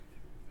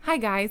Hi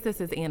guys, this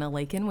is Anna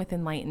Lakin with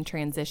Enlightened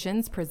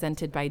Transitions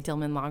presented by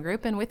Dillman Law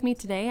Group. And with me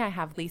today, I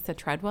have Lisa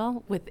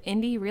Treadwell with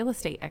Indy Real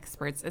Estate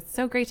Experts. It's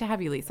so great to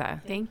have you,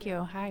 Lisa. Thank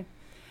you. Hi.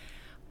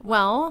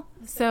 Well,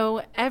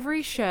 so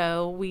every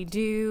show we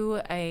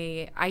do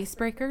a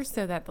icebreaker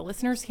so that the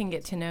listeners can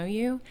get to know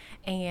you.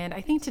 And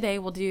I think today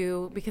we'll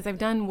do, because I've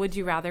done Would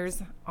You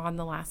Rathers on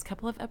the last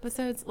couple of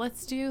episodes,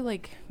 let's do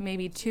like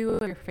maybe 2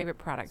 of your favorite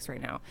products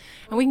right now.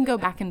 And we can go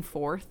back and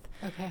forth.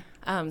 Okay.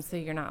 So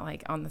you're not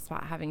like on the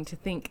spot having to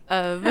think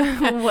of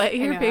what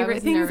your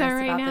favorite things are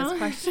right now. This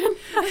question.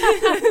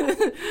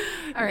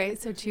 All right.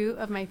 So 2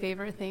 of my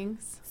favorite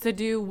things. So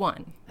do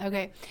 1.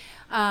 Okay.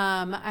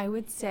 I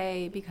would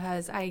say,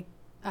 because I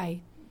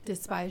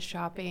despise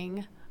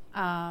shopping,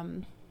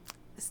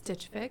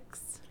 Stitch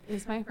Fix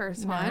is my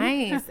first one.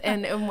 Nice.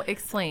 And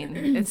explain.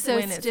 It's so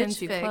when it Stitch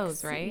sends you Fix,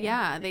 clothes, right?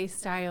 Yeah, they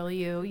style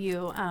you.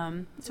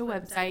 It's a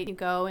website. You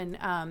go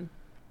and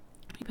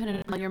you put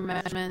in all your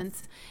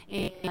measurements,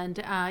 and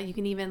you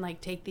can even like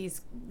take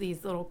these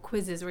little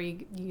quizzes where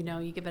you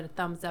give it a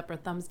thumbs up or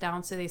thumbs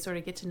down, so they sort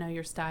of get to know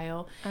your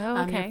style,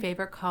 okay. your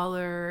favorite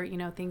color,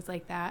 things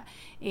like that.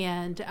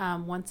 And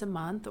once a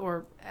month,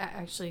 or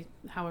actually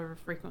however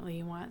frequently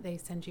you want, they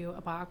send you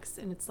a box,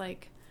 and it's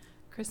like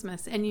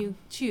Christmas, and you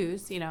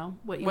choose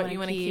what you want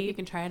to keep. You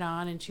can try it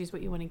on and choose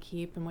what you want to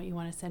keep and what you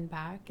want to send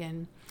back.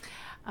 And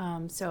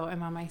so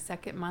I'm on my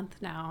 2nd month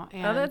now,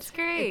 and that's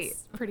great.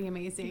 It's pretty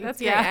amazing. That's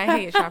great. I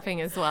hate shopping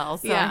as well,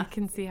 so Yeah. I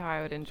can see how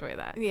I would enjoy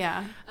that.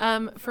 Yeah.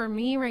 For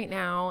me right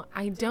now,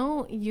 I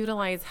don't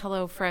utilize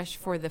HelloFresh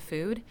for the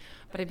food,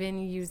 but I've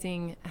been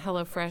using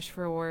HelloFresh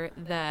for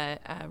the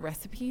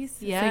recipes.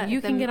 Yeah, So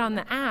you can get on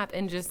the app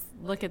and just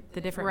look at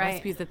the different Right.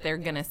 recipes that they're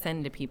going to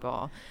send to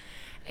people.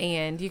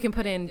 And you can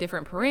put in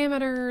different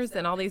parameters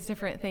and all these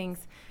different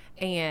things.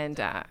 And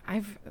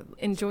I've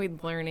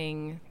enjoyed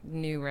learning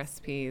new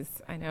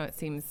recipes. I know it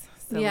seems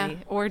silly. Yeah.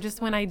 Or just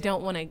when I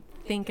don't want to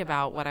think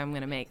about what I'm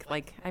going to make.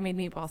 Like, I made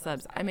meatball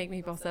subs. I make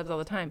meatball subs all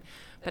the time.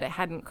 But it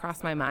hadn't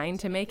crossed my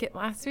mind to make it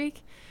last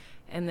week.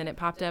 And then it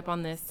popped up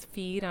on this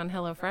feed on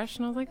HelloFresh.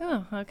 And I was like,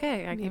 oh,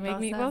 okay, I can make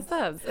meatball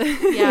subs.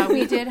 Yeah,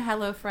 we did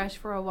HelloFresh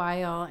for a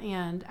while.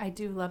 And I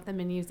do love the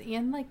menus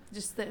and like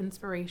just the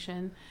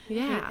inspiration.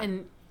 Yeah.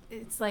 And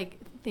it's like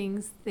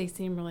things, they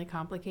seem really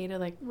complicated,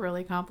 like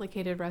really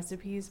complicated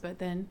recipes, but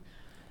then,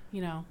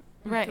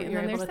 Right, and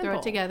you're then able they're to throw simple.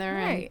 it together.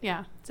 Right. And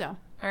yeah, so.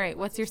 All right,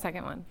 what's your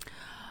second one?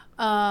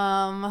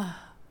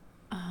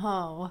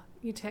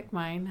 You took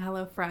mine.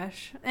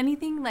 HelloFresh.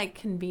 Anything like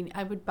convenient,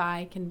 I would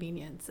buy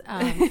convenience.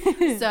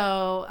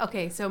 So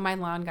my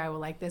lawn guy will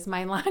like this.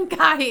 My lawn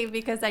guy,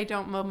 because I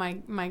don't mow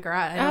my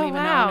grass. I don't even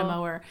own a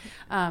mower.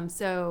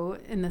 So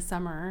in the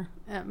summer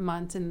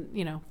months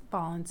and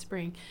fall and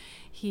spring,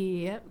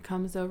 he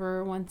comes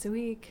over once a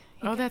week.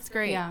 That's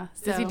great. Yeah.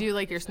 Does he do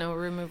like your snow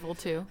removal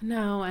too?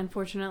 No,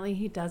 unfortunately,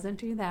 he doesn't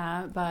do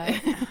that. But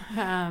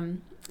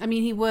I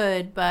mean, he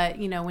would. But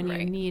when Right.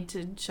 you need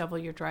to shovel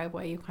your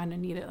driveway, you kind of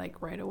need it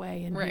like right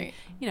away. And Right.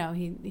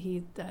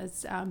 he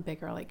does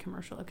bigger like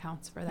commercial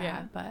accounts for that.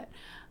 Yeah. But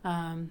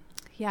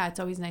yeah,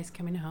 it's always nice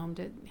coming home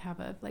to have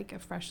a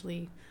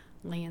freshly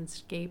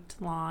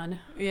landscaped lawn.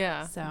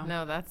 Yeah. So.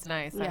 No, that's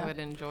nice. Yeah. I would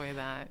enjoy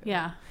that.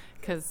 Yeah.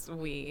 Because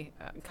we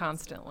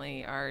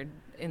constantly are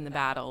in the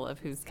battle of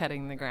who's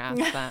cutting the grass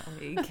that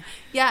week.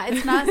 Yeah,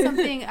 it's not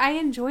something I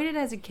enjoyed it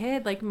as a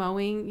kid, like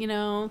mowing,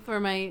 for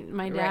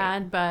my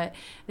dad, but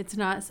it's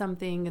not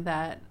something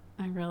that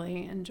I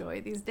really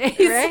enjoy these days.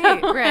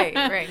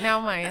 Right. Now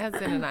my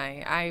husband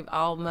and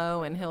I'll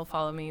mow and he'll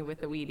follow me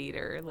with the weed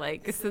eater.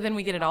 So then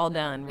we get it all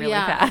done really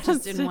fast.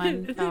 Just in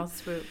one fell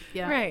swoop.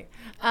 Yeah. Right.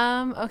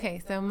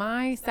 Okay, so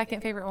my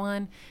second favorite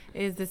one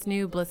is this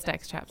new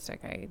Blistex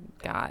chapstick I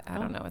got. I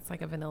don't know. It's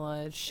like a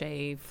vanilla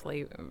shea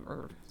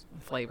flavor.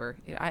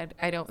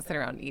 I don't sit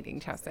around eating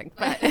chapstick,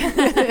 but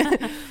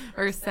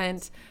or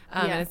scent.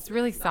 And it's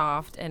really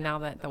soft. And now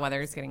that the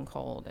weather is getting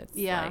cold, it's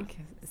like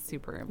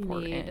super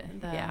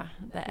important.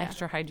 The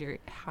extra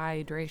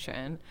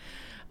hydration.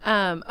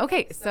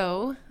 Okay,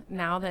 so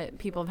now that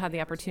people have had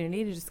the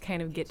opportunity to just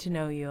kind of get to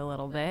know you a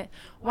little bit,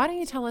 why don't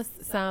you tell us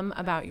some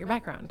about your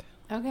background?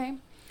 Okay.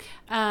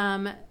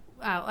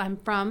 I'm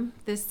from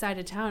this side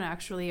of town,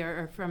 actually,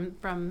 or from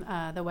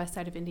the west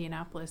side of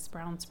Indianapolis.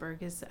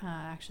 Brownsburg is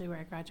actually where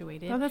I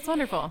graduated. Oh, that's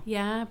wonderful.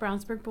 Yeah,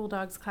 Brownsburg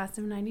Bulldogs, class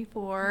of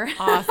 '94.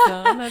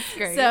 Awesome. That's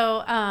great.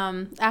 So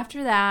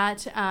after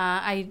that,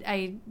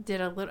 I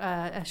did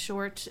a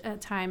short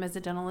time as a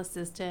dental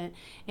assistant,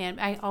 and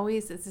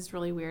this is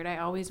really weird, I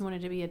always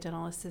wanted to be a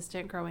dental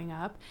assistant growing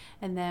up,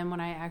 and then when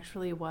I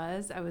actually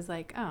was, I was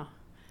like, oh,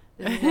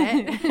 this is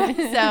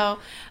it. So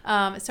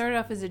it started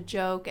off as a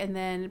joke, and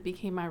then it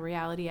became my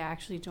reality. I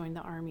actually joined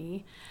the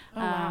Army. Oh,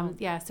 wow.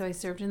 Yeah, so I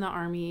served in the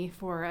Army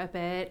for a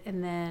bit,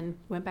 and then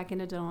went back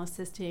into dental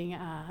assisting,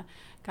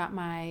 got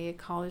my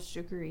college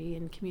degree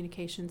in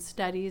communication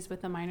studies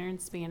with a minor in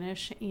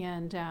Spanish,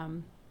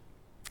 and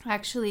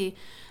actually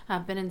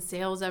I've been in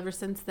sales ever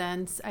since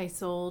then. I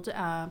sold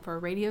for a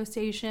radio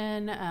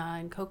station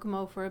in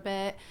Kokomo for a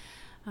bit.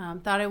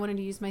 thought I wanted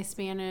to use my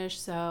Spanish,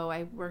 so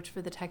I worked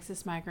for the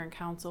Texas Migrant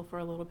Council for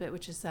a little bit,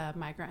 which is a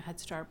migrant Head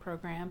Start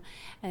program,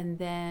 and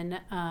then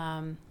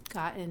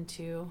got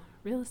into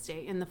real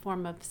estate in the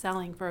form of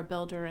selling for a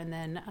builder, and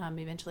then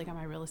eventually got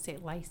my real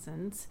estate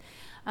license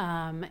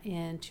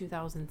in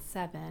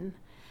 2007.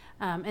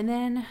 And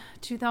then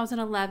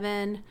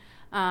 2011,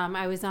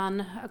 I was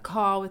on a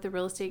call with a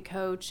real estate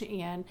coach,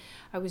 and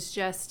I was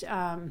just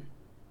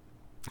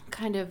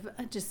kind of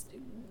just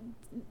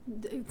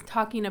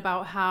talking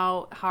about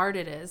how hard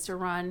it is to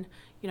run,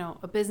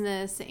 a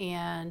business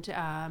and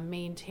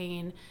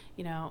maintain,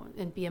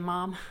 and be a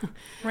mom,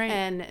 Right.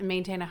 and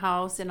maintain a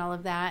house and all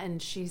of that.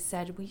 And she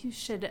said, well, you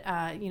should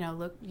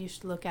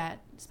look at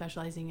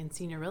specializing in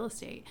senior real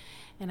estate.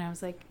 And I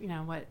was like,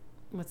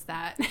 what's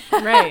that?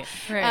 Right.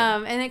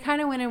 And it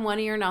kind of went in one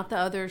ear and out the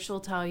other. She'll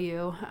tell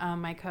you,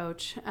 my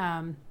coach.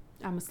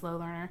 I'm a slow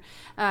learner.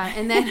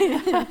 And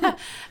then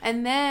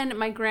and then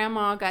my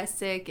grandma got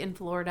sick in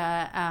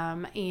Florida,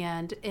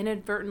 and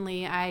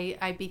inadvertently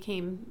I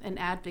became an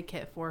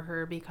advocate for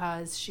her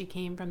because she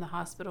came from the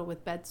hospital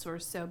with bed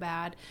sores so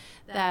bad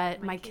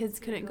that my kids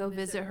couldn't go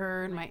visit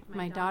her. And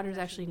my daughter's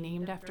actually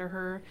named after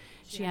her.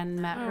 She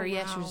hadn't met her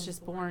yet. She was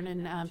just born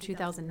in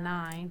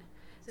 2009.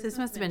 So this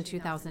must have been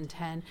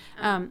 2010.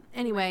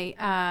 Anyway,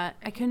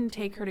 I couldn't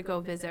take her to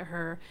go visit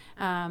her,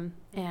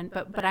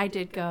 but I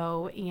did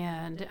go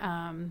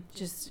and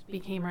just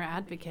became her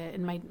advocate.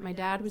 And my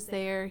dad was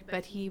there,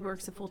 but he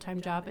works a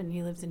full-time job and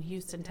he lives in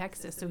Houston,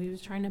 Texas. So he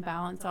was trying to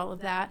balance all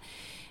of that.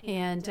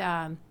 And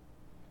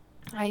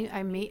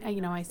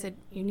I said,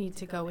 you need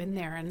to go in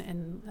there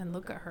and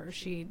look at her.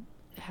 She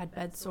had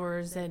bed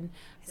sores, and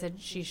I said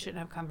she shouldn't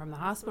have come from the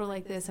hospital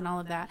like this and all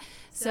of that.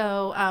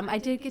 So I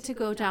did get to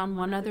go down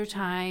one other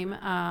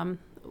time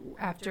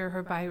after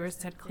her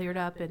virus had cleared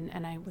up,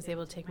 and I was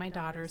able to take my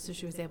daughter, so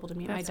she was able to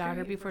meet my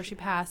daughter before she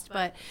passed.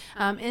 But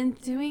in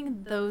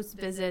doing those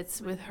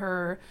visits with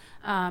her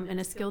in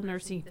a skilled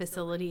nursing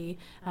facility,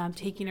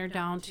 taking her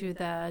down to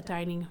the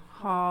dining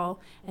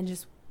hall and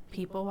just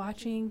people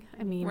watching.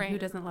 I mean, Right. who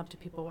doesn't love to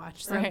people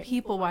watch? So Right.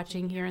 people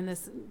watching here in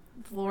this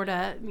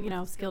Florida,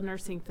 skilled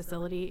nursing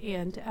facility,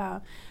 and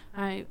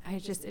it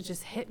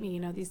just hit me.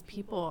 These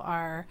people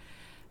are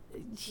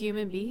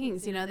human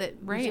beings. That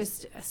Right. we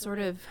just sort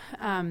of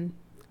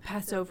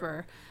pass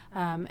over,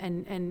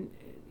 and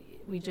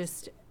we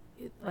just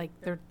like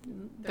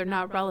they're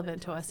not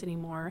relevant to us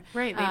anymore.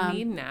 Right. They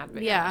need an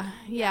advocate.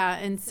 Yeah,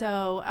 and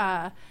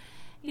so.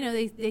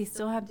 They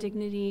still have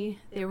dignity.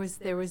 There was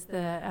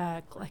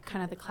the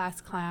kind of the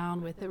class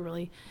clown with the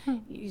really,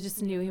 you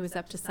just knew he was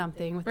up to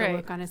something with the Right.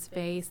 look on his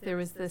face. There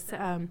was this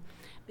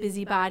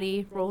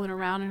busybody rolling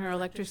around in her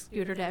electric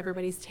scooter to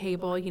everybody's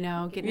table,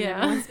 getting in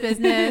everyone's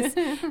business.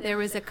 There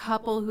was a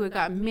couple who had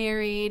got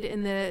married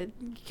in the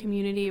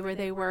community where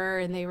they were,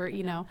 and they were,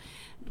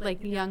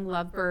 like young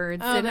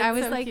lovebirds. Oh, And I that's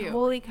was so like, cute.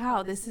 holy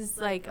cow, this is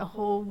like a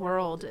whole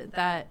world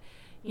that,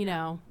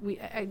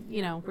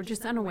 we're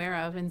just unaware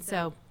of. And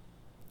so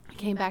I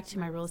came back to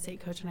my real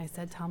estate coach and I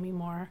said, tell me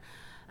more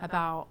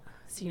about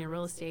senior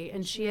real estate.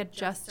 And she had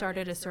just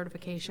started a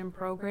certification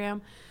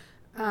program.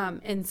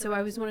 And so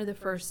I was one of the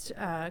first,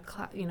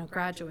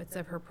 graduates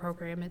of her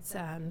program. It's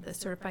the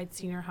Certified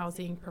Senior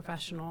Housing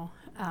Professional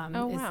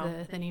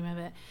is the name of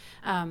it.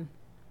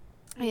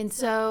 And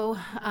so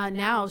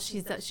now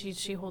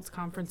she holds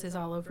conferences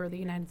all over the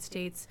United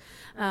States.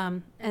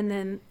 And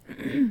then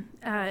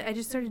I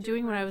just started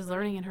doing what I was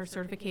learning in her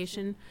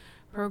certification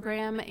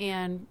program,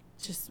 and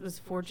just was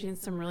forging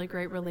some really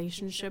great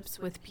relationships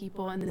with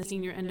people in the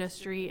senior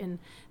industry in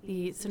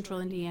the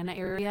central Indiana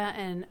area.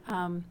 And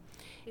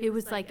it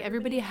was like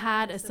everybody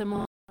had a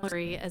similar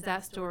story as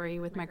that story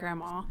with my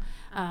grandma,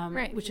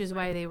 Right. which is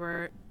why they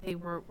were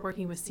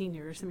working with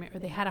seniors, or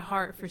they had a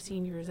heart for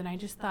seniors. And I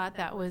just thought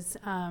that was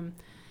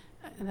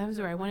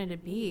where I wanted to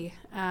be.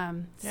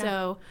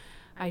 So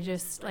I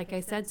just, like I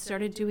said,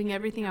 started doing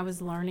everything I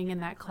was learning in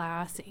that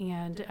class,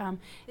 and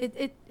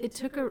it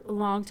took a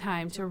long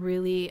time to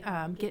really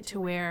get to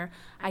where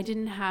I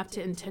didn't have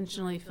to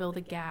intentionally fill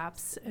the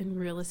gaps in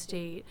real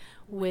estate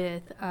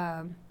with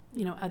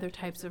other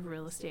types of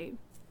real estate.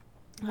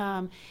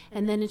 And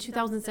then in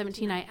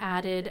 2017, I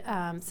added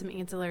some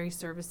ancillary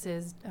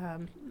services.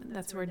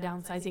 That's where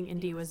Downsizing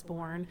Indy was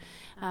born.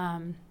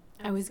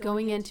 I was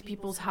going into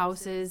people's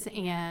houses,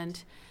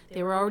 and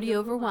they were already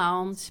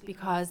overwhelmed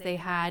because they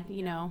had,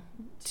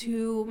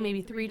 2,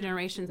 maybe 3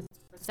 generations of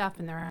stuff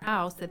in their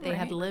house that they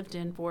had Right. lived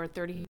in for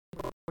 30,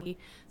 40,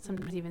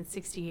 sometimes even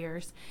 60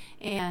 years.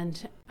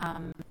 And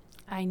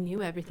I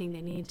knew everything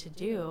they needed to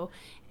do,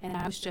 and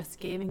I was just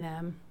giving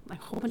them a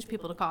whole bunch of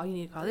people to call. You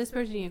need to call this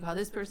person, you need to call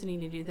this person, you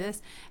need to do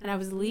this. And I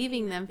was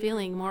leaving them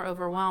feeling more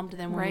overwhelmed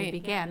than when we Right.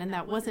 began, and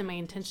that wasn't my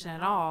intention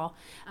at all.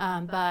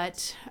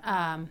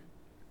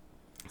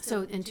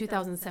 So in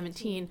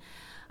 2017,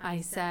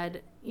 I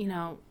said,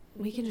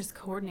 we can just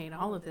coordinate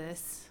all of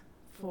this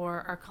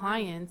for our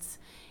clients,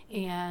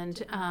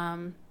 and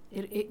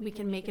we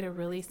can make it a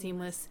really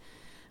seamless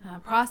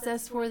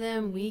process for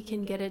them. We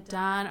can get it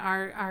done.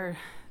 Our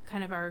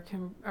kind of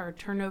our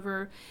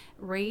turnover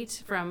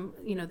rate from,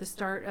 the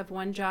start of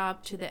one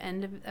job to the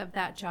end of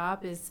that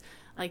job is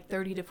like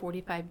 30 to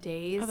 45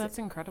 days. Oh, that's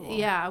incredible.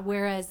 Yeah.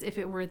 Whereas if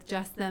it were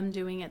just them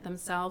doing it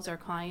themselves, our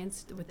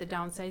clients with the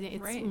downsizing,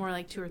 it's more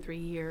like 2 or 3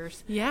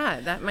 years. Yeah.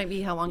 That might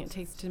be how long it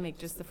takes to make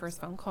just the first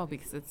phone call,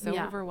 because it's so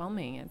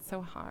overwhelming. It's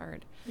so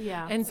hard.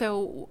 Yeah. And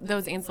so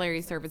those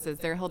ancillary services,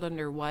 they're held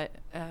under what?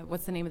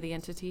 What's the name of the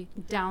entity?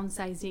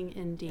 Downsizing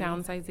Indy.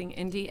 Downsizing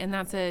Indy. And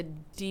that's a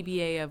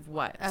DBA of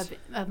what?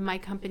 Of my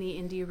company,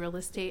 Indy Real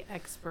Estate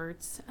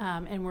Experts.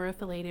 And we're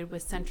affiliated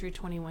with Century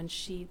 21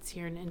 Sheets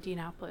here in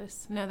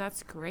Indianapolis. No,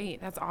 that's great.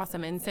 That's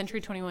awesome. And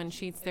Century 21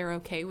 Sheets, they're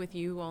okay with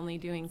you only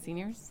doing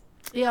seniors?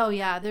 Oh,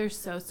 yeah. They're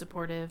so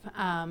supportive.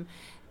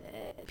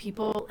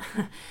 People,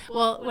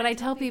 well, when I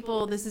tell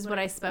people this is what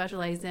I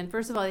specialize in,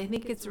 first of all, I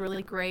think it's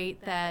really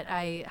great that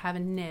I have a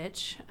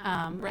niche.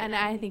 And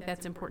I think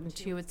that's important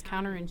too. It's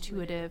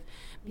counterintuitive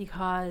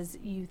because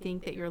you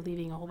think that you're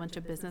leaving a whole bunch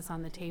of business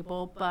on the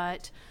table.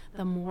 But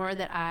the more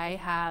that I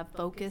have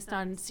focused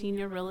on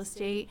senior real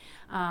estate,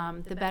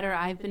 the better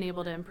I've been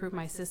able to improve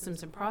my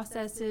systems and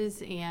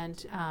processes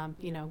and,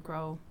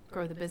 grow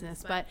the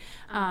business. But,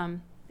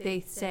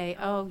 they say,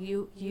 "Oh,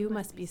 you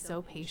must be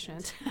so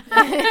patient."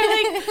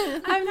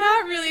 I'm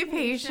not really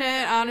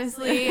patient,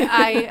 honestly.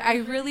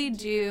 I really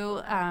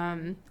do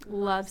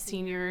love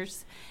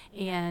seniors,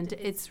 and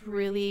it's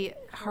really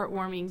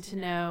heartwarming to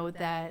know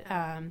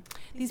that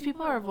these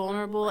people are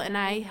vulnerable, and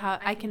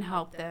I can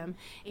help them,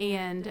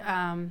 and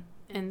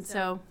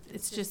so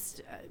it's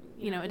just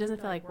it doesn't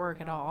feel like work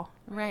at all.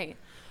 Right.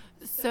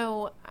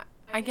 So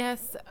I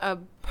guess a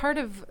part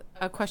of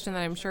a question that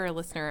I'm sure a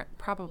listener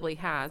probably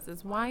has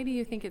is, why do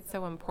you think it's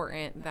so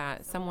important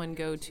that someone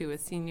go to a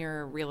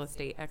senior real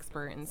estate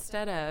expert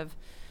instead of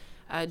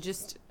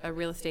just a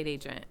real estate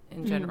agent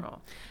in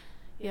general?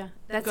 Yeah,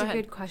 that's a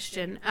good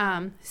question.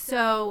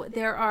 So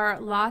there are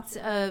lots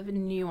of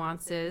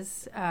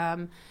nuances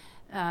that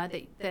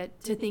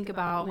to think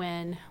about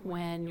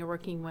when you're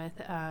working with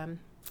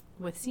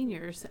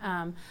seniors.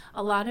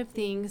 A lot of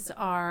things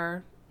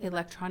are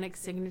electronic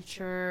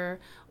signature,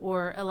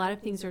 or a lot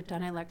of things are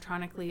done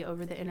electronically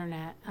over the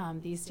internet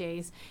these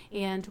days.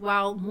 And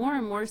while more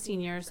and more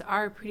seniors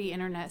are pretty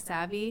internet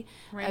savvy,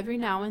 every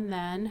now and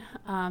then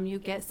you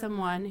get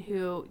someone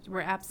who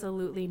we're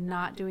absolutely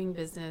not doing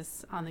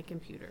business on the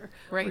computer.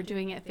 We're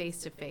doing it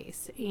face to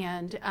face,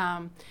 and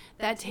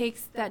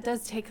that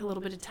does take a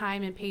little bit of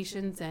time and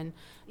patience and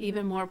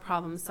even more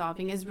problem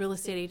solving. As real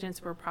estate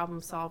agents, we're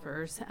problem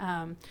solvers.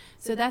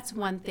 So that's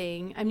one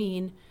thing. I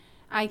mean,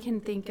 I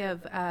can think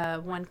of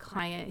one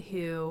client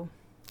who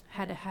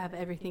had to have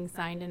everything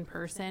signed in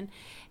person,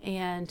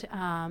 and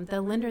the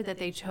lender that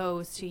they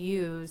chose to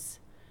use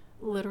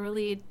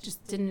literally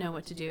just didn't know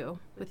what to do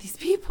with these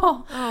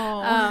people.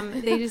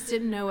 They just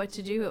didn't know what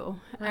to do.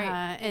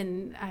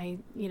 And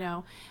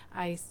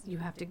I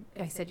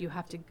said you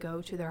have to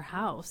go to their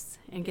house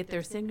and get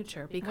their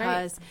signature,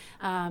 because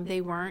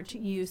they weren't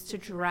used to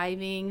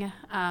driving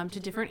to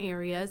different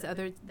areas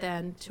other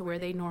than to where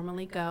they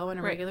normally go on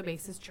a regular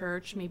basis,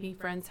 church, maybe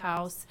friend's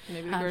house,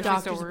 maybe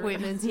doctor's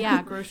appointments,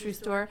 grocery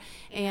store.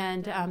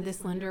 And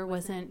this lender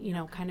wasn't,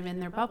 kind of in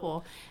their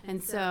bubble.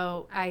 And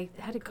so I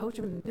had to coach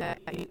them that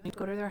you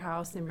go to their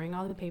house and bring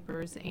all the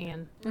papers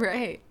and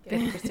get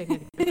their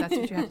signature. That's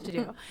what you have to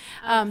do.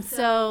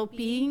 So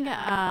being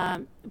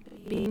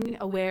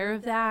aware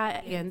of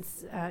that, and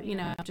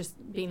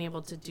just being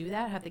able to do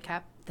that, have the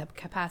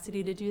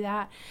capacity to do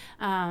that,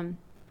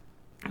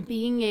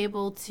 being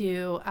able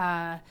to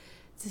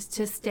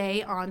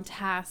stay on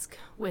task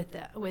with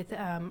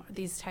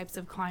these types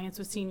of clients,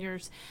 with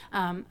seniors.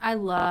 I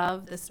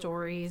love the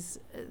stories.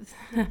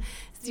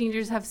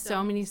 Seniors have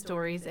so many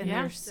stories, and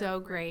they're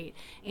so great.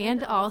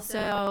 And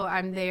also,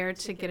 I'm there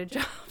to get a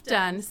job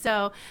done.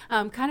 So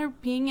kind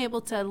of being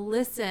able to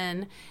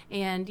listen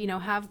and,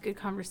 have good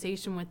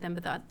conversation with them,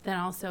 but then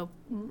also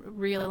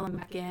reel them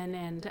back in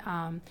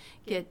and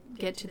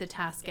get to the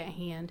task at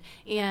hand.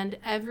 And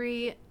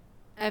every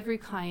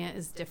client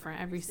is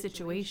different. Every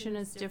situation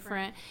is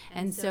different.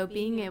 And so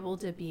being able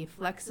to be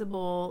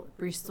flexible,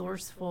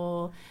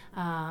 resourceful,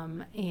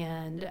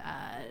 and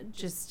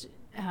just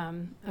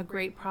a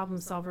great problem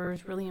solver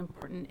is really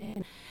important.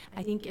 And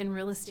I think in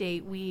real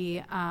estate,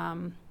 we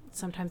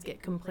sometimes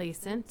get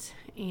complacent,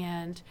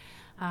 and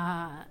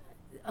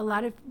a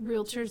lot of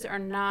realtors are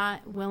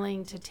not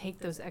willing to take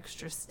those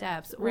extra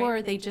steps,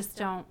 or they just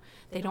don't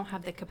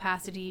have the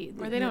capacity,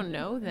 or they don't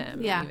know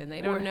them. Even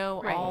they don't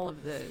know all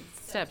of the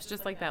steps.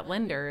 Just like that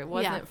lender, it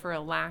wasn't for a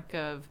lack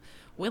of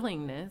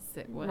willingness.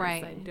 It was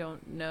I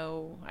don't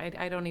know.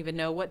 I don't even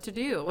know what to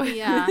do.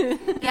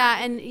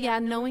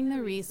 Knowing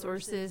the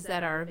resources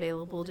that are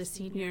available to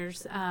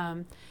seniors.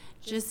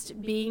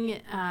 Just being,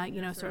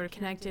 sort of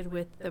connected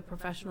with the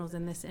professionals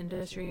in this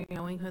industry,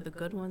 knowing who the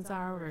good ones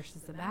are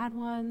versus the bad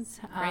ones,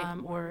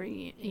 or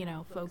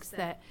folks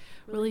that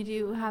really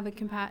do have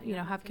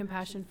have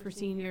compassion for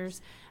seniors.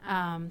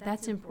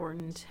 That's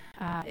important.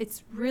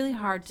 It's really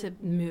hard to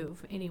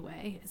move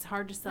anyway. It's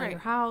hard to sell your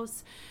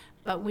house,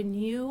 But when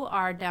you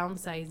are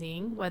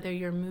downsizing, whether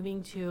you're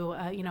moving to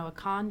a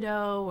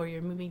condo, or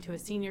you're moving to a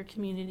senior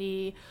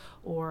community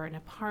or an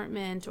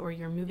apartment, or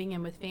you're moving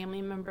in with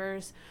family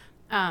members,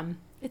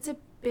 it's a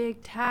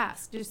big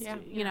task. Just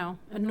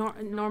a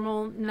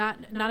normal, not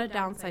a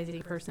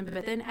downsizing person,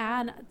 but then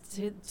add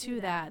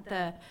to that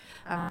the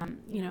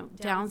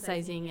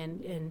downsizing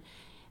and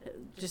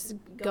just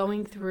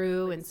going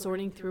through and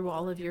sorting through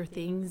all of your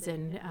things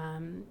and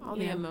all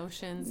the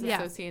emotions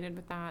associated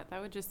with that.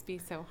 That would just be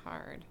so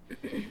hard.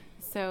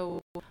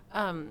 So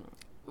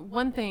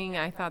one thing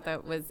I thought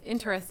that was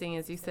interesting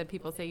is you said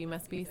people say you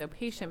must be so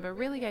patient, but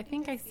really I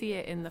think I see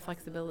it in the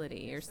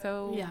flexibility. You're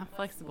so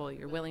flexible.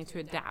 You're willing to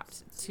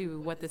adapt to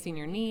what the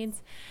senior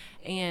needs.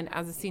 And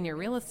as a senior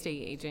real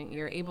estate agent,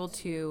 you're able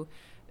to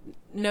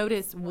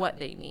notice what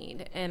they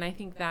need. And I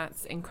think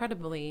that's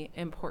incredibly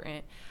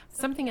important.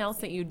 Something else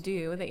that you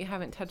do that you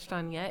haven't touched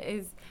on yet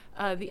is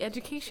the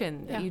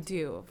education that you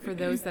do for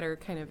those that are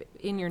kind of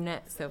in your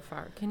net so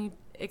far. Can you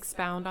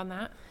expound on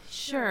that?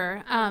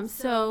 Sure.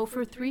 So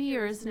for 3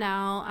 years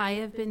now, I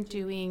have been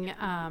doing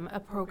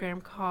a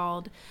program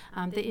called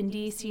the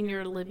Indy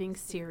Senior Living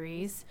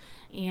Series.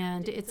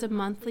 And it's a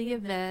monthly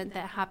event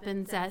that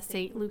happens at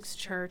St. Luke's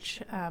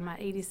Church at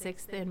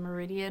 86th and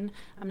Meridian.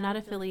 I'm not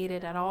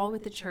affiliated at all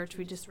with the church.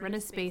 We just rent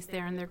a space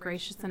there, and they're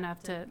gracious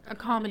enough to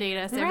accommodate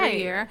us every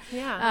year.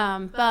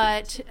 Yeah.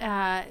 But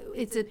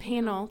it's a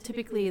panel.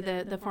 Typically,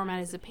 the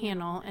format is a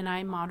panel, and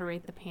I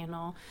moderate the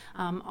panel.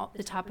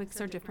 The topics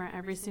are different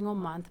every single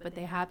month, but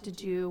they have to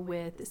do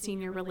with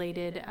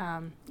senior-related,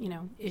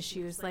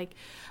 issues. Like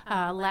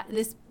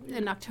this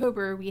in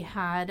October, we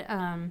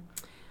had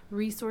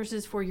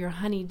resources for your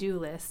honey-do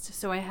list.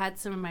 So I had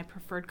some of my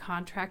preferred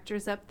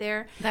contractors up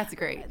there. That's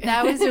great.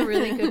 That was a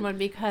really good one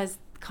because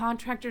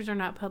contractors are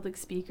not public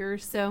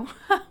speakers. So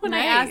when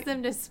I asked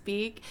them to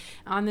speak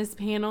on this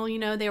panel,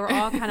 they were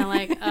all kind of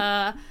like,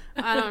 I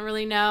don't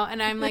really know.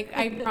 And I'm like,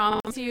 I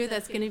promise you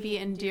that's going to be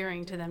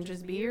endearing to them.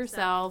 Just be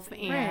yourself.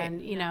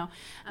 And,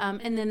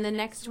 and then the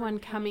next one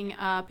coming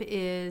up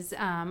is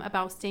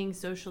about staying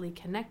socially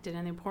connected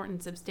and the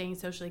importance of staying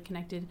socially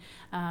connected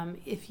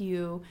if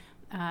you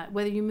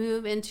whether you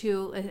move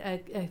into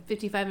a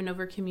 55 and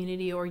over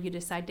community or you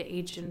decide to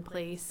age in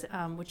place,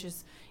 which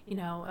is,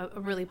 a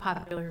really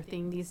popular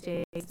thing these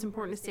days. It's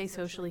important to stay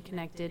socially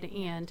connected.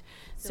 And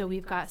so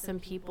we've got some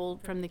people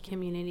from the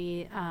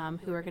community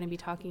who are going to be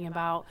talking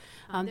about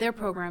their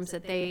programs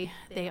that they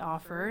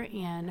offer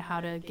and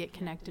how to get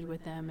connected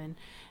with them and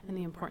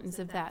the importance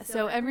of that.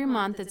 So every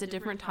month it's a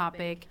different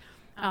topic.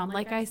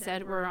 Like I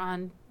said,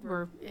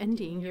 we're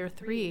ending year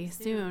 3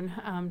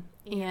 soon,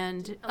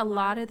 and a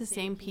lot of the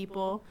same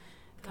people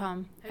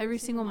come every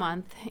single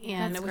month,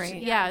 and That's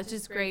great. It's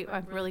just great.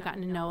 I've really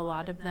gotten to know a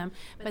lot of them.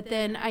 But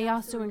then I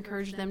also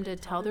encourage them to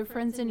tell their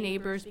friends and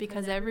neighbors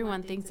because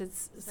everyone thinks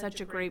it's such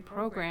a great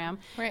program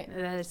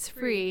that it's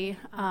free.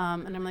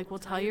 And I'm like, well,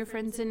 tell your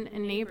friends and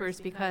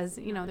neighbors because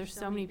there's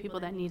so many people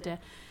that need to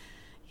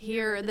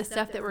hear the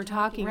stuff that we're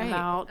talking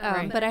about.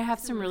 But I have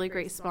some really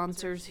great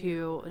sponsors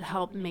who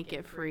help make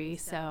it free.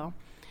 So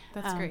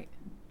that's great.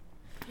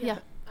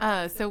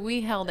 Yeah. So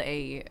we held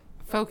a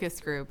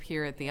focus group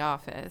here at the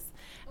office,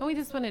 and we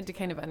just wanted to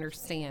kind of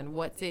understand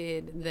what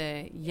did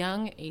the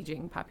young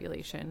aging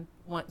population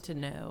want to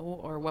know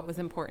or what was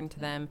important to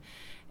them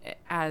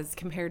as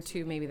compared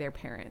to maybe their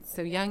parents.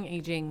 So young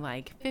aging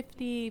like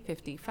 50,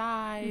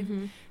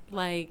 55,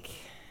 like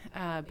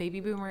baby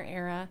boomer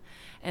era,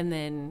 and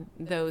then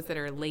those that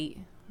are late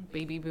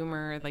baby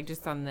boomer, like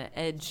just on the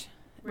edge,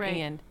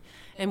 and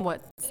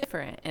what's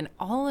different. And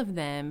all of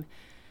them,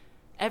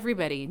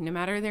 everybody, no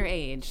matter their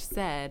age,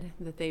 said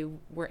that they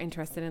were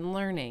interested in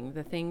learning.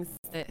 The things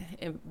that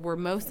were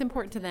most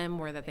important to them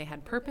were that they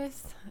had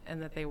purpose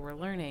and that they were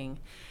learning.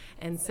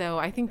 And so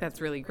I think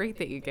that's really great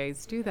that you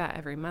guys do that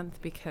every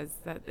month because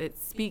that it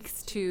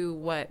speaks to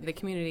what the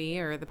community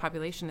or the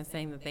population is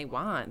saying that they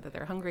want, that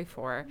they're hungry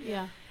for.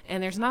 Yeah.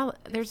 And there's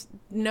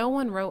no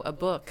one wrote a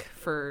book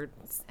for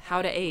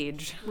how to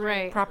age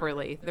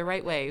properly, the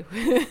right way,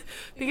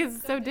 because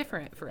it's so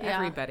different for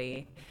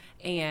everybody.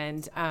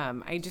 And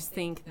I just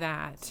think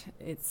that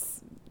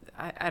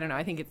I don't know,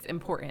 I think it's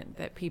important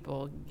that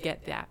people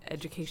get that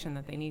education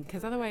that they need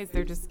because otherwise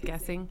they're just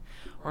guessing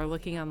or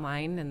looking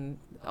online and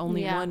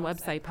only one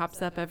website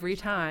pops up every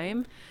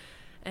time.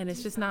 And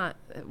it's just not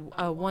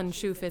a one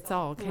shoe fits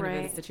all kind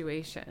of a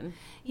situation.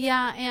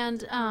 Yeah,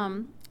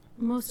 and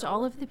most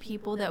all of the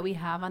people that we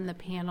have on the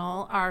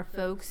panel are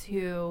folks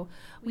who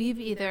we've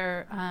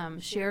either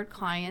shared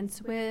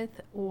clients with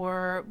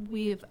or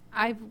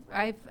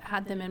I've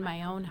had them in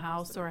my own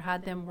house or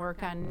had them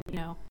work on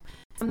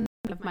something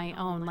of my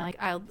own. Like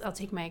I'll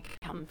take my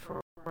accountant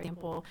for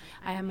example.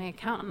 I have my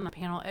accountant on the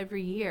panel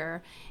every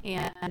year,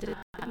 and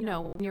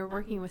when you're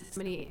working with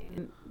somebody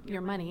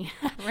your money.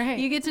 Right.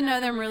 You get to know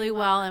them really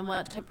well and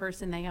what type of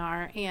person they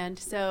are. And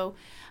so,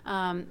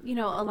 you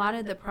know, a lot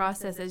of the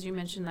process, as you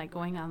mentioned, like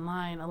going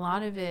online, a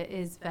lot of it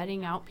is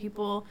vetting out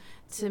people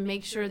to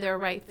make sure they're a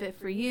right fit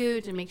for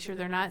you, to make sure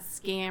they're not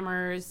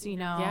scammers, you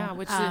know. Yeah,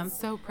 which is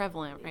so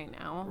prevalent right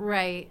now.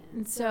 Right.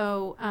 And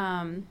so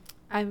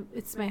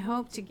it's my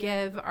hope to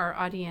give our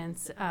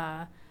audience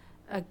a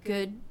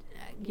good,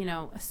 you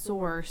know, a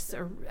source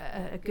or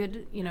a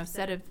good, you know,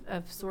 set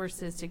of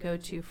sources to go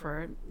to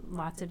for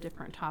lots of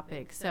different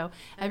topics. So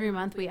every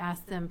month we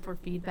ask them for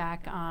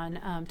feedback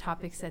on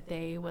topics that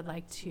they would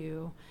like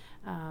to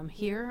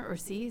hear or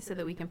see, so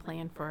that we can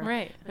plan for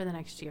the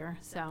next year.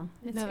 So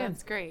it's good.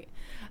 That's great.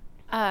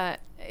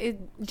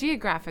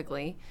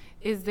 Geographically,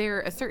 is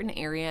there a certain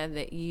area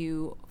that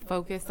you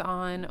focus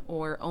on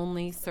or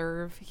only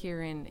serve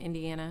here in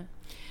Indiana?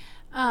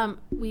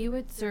 We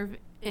would serve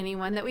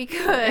anyone that we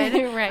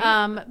could.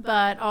 Right.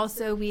 But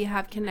also I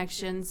have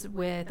connections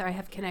with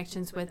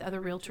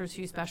other realtors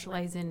who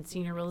specialize in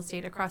senior real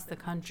estate across the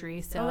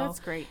country. So that's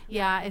great.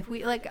 Yeah, if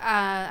we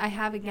I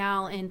have a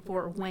gal in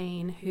Fort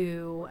Wayne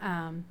who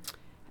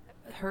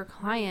her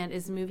client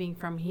is moving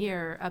from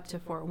here up to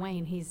Fort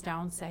Wayne. He's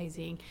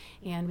downsizing,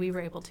 and we were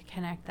able to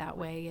connect that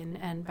way,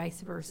 and vice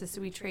versa.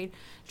 So we trade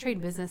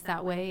business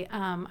that way.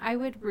 I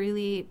would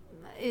really,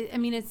 I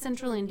mean, it's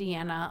central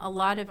Indiana. A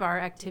lot of our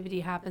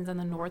activity happens on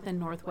the north and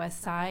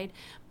northwest side,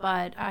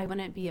 but I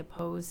wouldn't be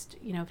opposed,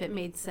 you know, if it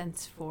made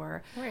sense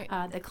for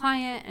the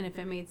client and if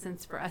it made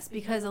sense for us,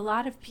 because a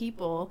lot of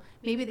people,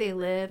 maybe they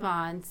live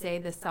on, say,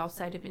 the south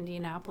side of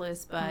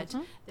Indianapolis, but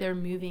they're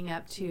moving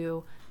up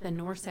to the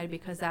north side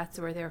because that's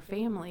where their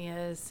family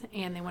is,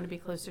 and they want to be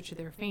closer to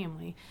their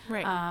family.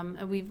 Right.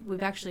 And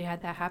we've actually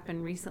had that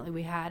happen recently.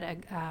 We had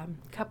a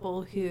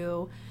couple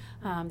who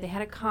they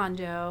had a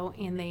condo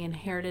and they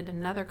inherited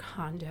another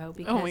condo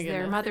because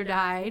their mother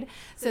died.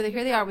 So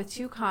here they are with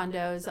two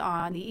condos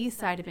on the east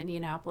side of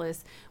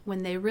Indianapolis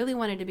when they really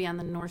wanted to be on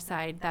the north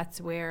side.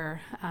 That's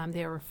where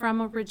they were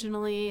from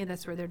originally.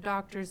 That's where their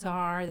doctors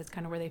are. That's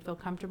kind of where they feel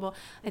comfortable.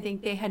 I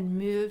think they had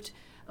moved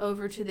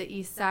over to the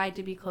east side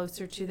to be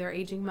closer to their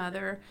aging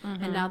mother,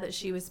 and now that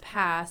she was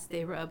passed,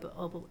 they were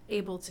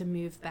able to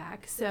move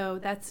back. So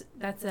that's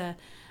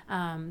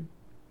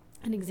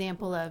an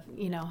example of,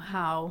 you know,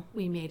 how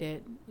we made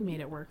it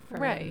work for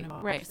everyone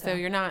involved. Right. So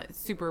you're not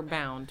super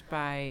bound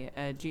by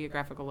a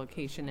geographical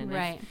location, and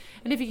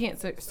if you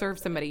can't serve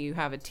somebody, you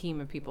have a team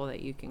of people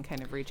that you can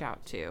kind of reach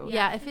out to.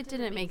 Yeah, if it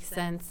didn't make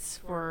sense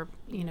for,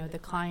 you know, the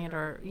client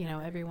or, you know,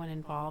 everyone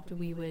involved,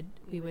 we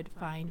would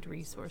find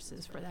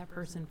resources for that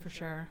person for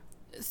sure.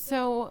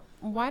 So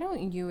why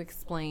don't you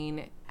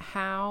explain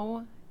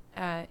how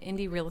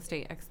Indy Real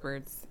Estate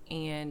Experts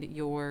and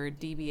your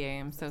DBA,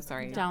 I'm so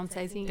sorry,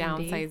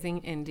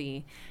 Downsizing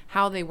Indy,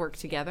 how they work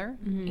together,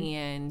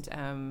 and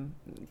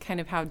kind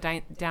of how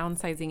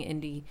Downsizing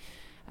Indy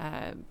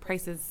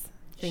prices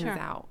things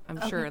out.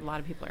 I'm sure a lot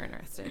of people are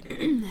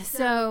interested.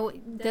 So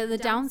the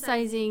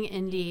Downsizing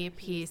Indy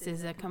piece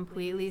is a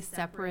completely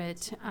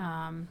separate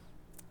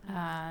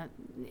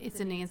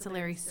it's an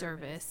ancillary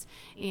service,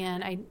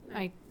 and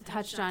I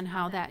touched on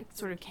how that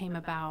sort of came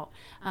about.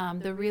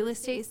 The real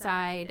estate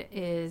side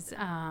is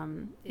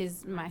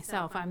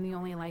myself. I'm the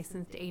only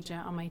licensed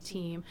agent on my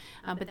team,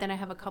 but then I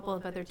have a couple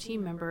of other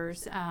team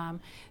members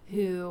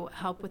who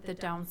help with the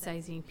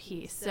downsizing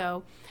piece.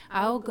 So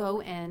I'll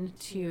go in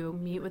to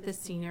meet with a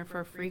senior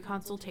for a free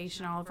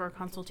consultation. All of our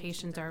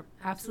consultations are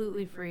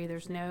absolutely free.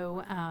 There's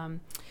no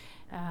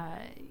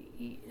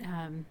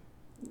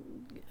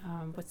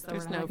what's the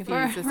word I'm looking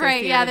for?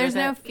 Right, yeah, there's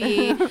no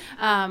fee.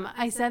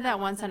 I said that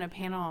once on a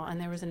panel, and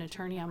there was an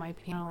attorney on my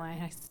panel,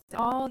 and I said,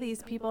 all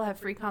these people have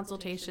free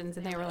consultations,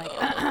 and they were like,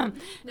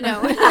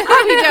 no, we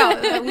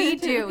don't. But we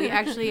do. We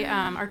actually,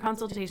 our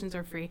consultations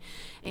are free.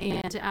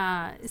 And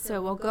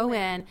so we'll go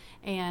in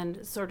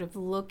and sort of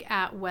look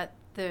at what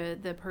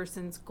the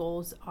person's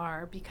goals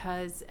are,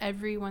 because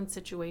everyone's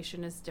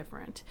situation is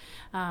different.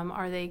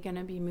 Are they going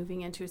to be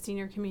moving into a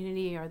senior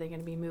community? Are they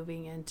going to be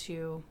moving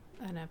into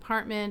an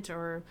apartment, or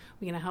are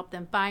we going to help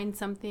them find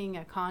something,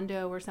 a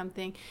condo or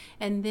something?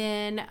 And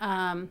then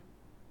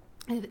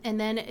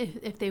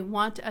if they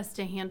want us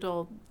to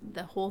handle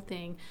the whole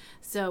thing,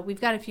 so we've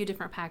got a few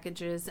different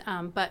packages,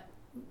 but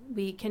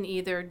we can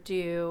either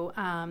do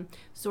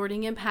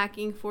sorting and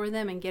packing for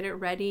them and get it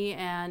ready,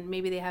 and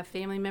maybe they have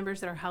family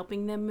members that are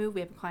helping them move. We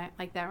have a client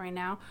like that right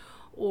now.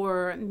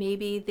 Or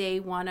maybe they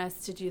want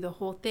us to do the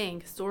whole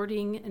thing,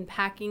 sorting and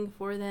packing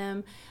for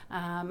them,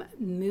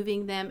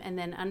 moving them, and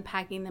then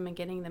unpacking them and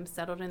getting them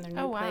settled in their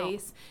new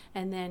place,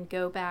 and then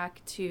go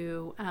back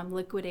to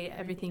liquidate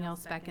everything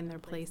else back in their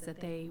place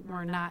that they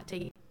were not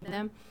taking with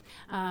them.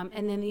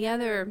 And then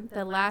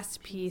the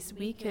last piece,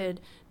 we could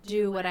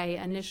do what I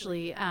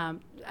initially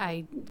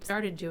I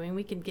started doing.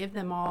 We can give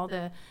them all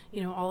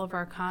all of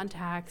our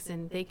contacts,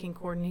 and they can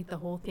coordinate the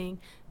whole thing.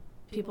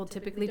 People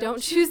typically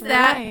don't choose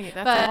that,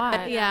 that's but a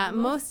lot. Yeah,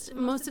 most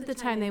of the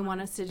time they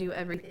want us to do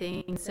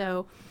everything.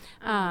 So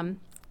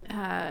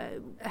I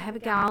have a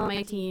gal on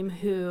my team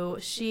who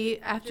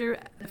after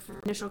the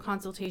initial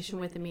consultation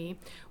with me,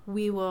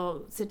 we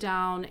will sit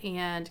down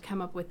and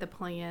come up with a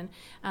plan.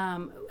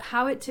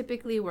 How it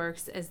typically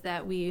works is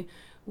that we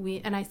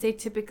and I say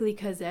typically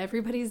because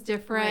everybody's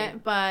different,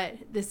 Right. but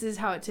this is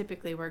how it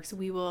typically works.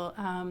 We will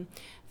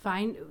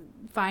find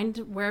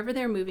wherever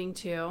they're moving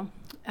to.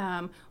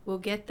 We'll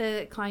get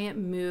the client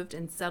moved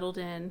and settled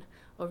in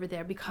over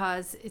there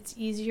because it's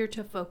easier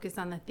to focus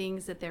on the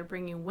things that they're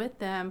bringing with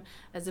them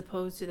as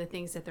opposed to the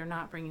things that they're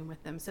not bringing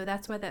with them. So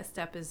that's why that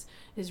step is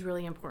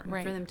really important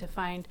Right. for them to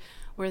find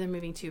where they're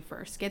moving to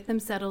first, get them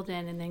settled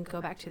in, and then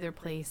go back to their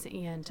place.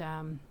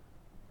 And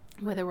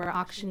whether we're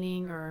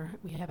auctioning or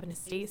we have an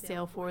estate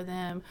sale for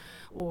them,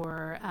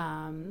 or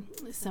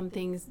some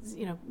things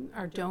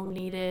are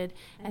donated,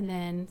 and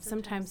then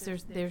sometimes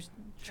there's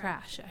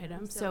trash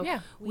items. So Yeah.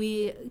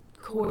 we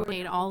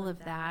coordinate all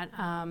of that.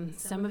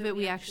 Some of it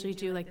we actually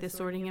do, like the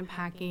sorting and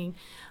packing.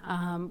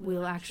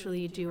 We'll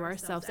actually do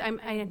ourselves.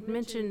 I had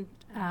mentioned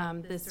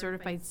the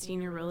Certified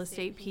Senior Real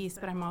Estate piece,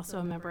 but I'm also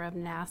a member of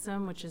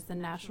NASM, which is the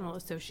National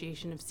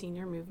Association of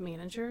Senior Move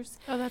Managers.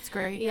 Oh, that's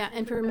great. Yeah,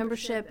 and for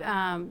membership,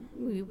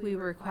 we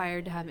were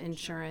required to have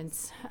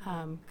insurance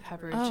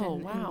coverage Oh,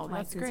 and wow,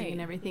 that's licensing great.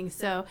 and everything.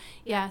 So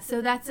yeah, so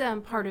that's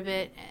part of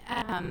it.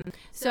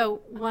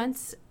 So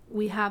once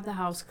we have the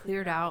house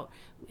cleared out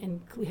and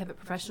we have it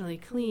professionally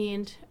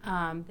cleaned,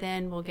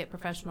 then we'll get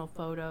professional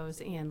photos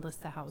and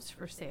list the house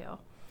for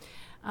sale.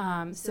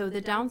 So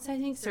the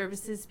downsizing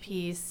services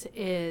piece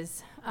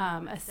is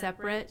a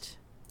separate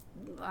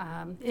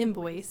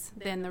invoice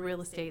than the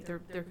real estate.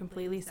 They're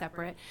completely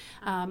separate.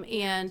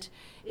 And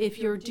if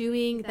you're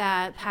doing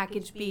that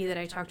package B that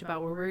I talked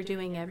about, where we're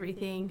doing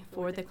everything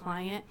for the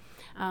client,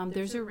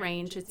 there's a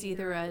range. It's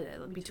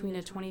either between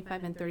a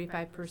 25 and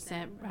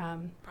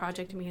 35%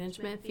 project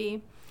management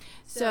fee.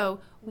 So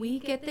we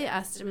get the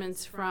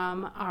estimates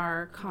from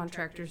our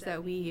contractors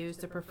that we use,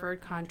 the preferred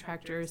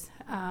contractors.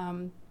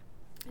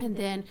 And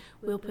then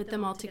we'll put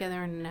them all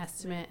together in an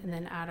estimate and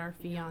then add our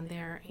fee on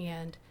there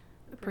and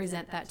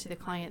present that to the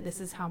client. This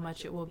is how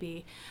much it will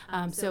be.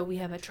 So we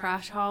have a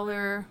trash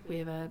hauler, we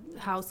have a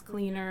house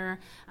cleaner,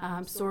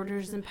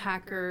 sorters and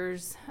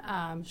packers,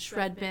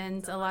 shred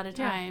bins a lot of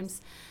Yeah.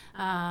 times.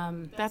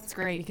 That's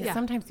great because Yeah.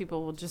 sometimes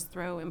people will just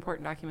throw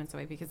important documents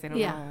away because they don't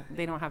Yeah. know,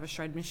 they don't have a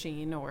shred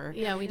machine or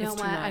Yeah, we it's don't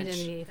too want much.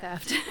 identity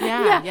theft.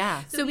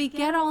 Yeah. So we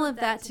get all of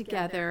that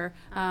together.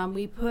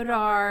 We put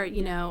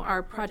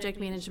our project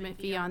management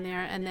fee on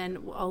there, and then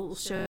I'll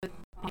show.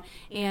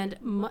 And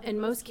in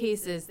most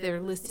cases,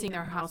 they're listing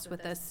their house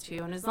with us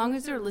too. And as long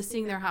as they're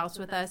listing their house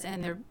with us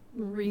and they're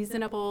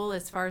reasonable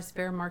as far as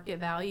fair market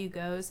value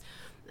goes,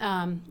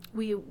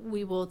 we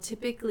will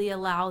typically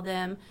allow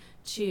them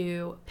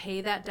to pay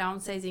that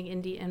downsizing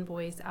indie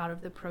invoice out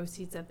of the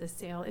proceeds of the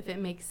sale, if it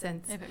makes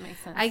sense. If it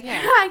makes sense. I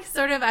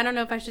I don't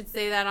know if I should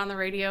say that on the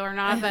radio or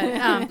not,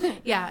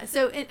 but yeah.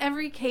 So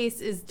every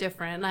case is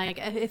different. Like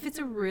if it's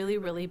a really,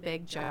 really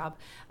big job,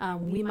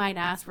 we might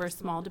ask for a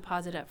small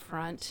deposit up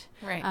front,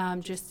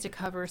 Right. just to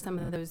cover some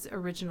of those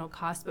original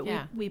costs. But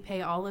Yeah. we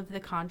pay all of the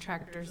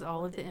contractors,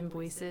 all of the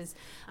invoices,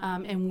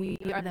 and we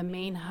are the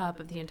main hub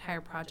of the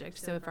entire project.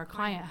 So if our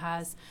client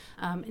has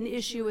an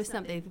issue with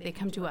something, they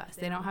come to us.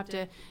 They don't have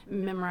to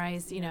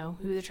memorize,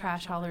 who the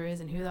trash hauler is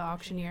and who the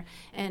auctioneer.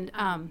 And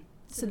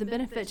so the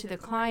benefit to the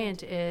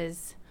client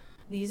is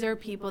these are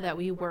people that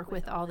we work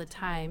with all the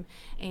time,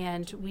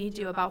 and we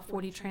do about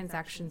 40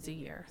 transactions a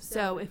year.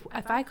 So if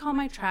I call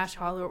my trash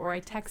hauler or I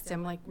text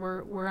him, like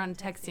we're on a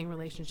texting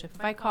relationship,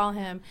 if I call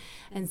him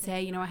and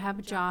say, I have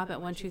a job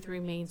at 123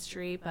 Main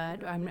Street,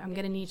 but I'm going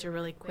to need you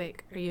really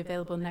quick. Are you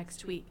available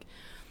next week?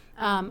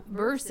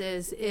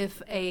 Versus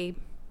if a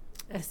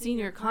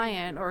senior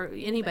client or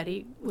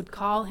anybody would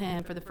call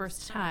him for the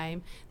first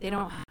time, they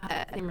don't have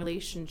that same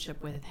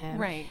relationship with him.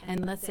 Right.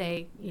 And let's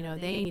say,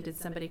 they needed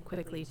somebody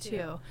quickly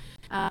too.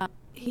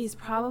 He's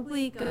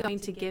probably going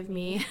to give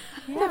me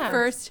the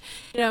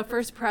Yeah.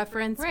 first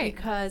preference, Right.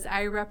 because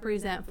I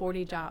represent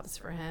 40 jobs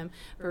for him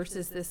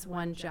versus this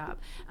one job.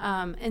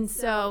 And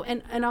so,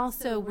 and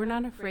also we're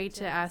not afraid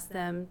to ask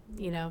them,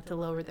 to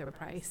lower their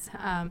price.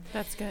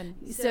 That's good.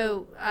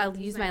 So I'll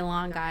use my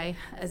lawn guy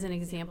as an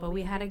example.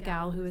 We had a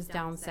gal who was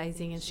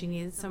downsizing and she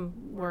needed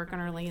some work on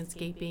her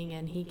landscaping,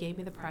 and he gave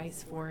me the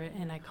price for it,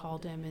 and I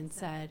called him and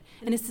said,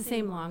 and it's the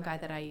same lawn guy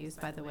that I use,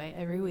 by the way,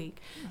 every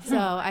week. So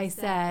I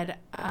said,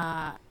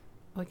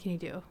 what can you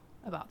do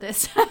about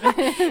this?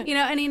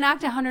 And he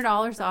knocked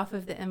 $100 off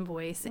of the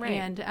invoice, Right.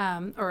 and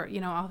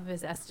off of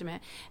his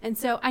estimate. And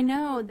so I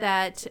know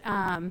that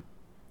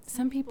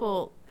some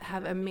people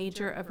have a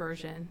major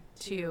aversion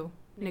to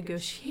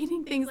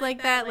negotiating things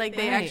like that. Like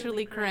they Right.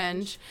 actually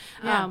cringe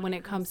Yeah. when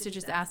it comes to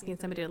just asking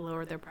somebody to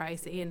lower their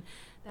price, and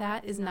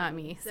that is not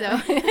me. So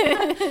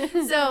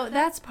so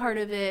that's part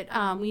of it.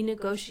 We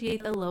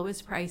negotiate the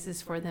lowest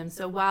prices for them.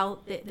 So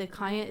while the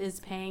client is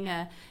paying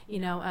a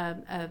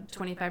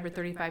 25 or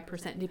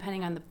 35%,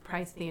 depending on the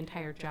price of the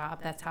entire job,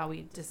 that's how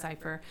we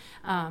decipher.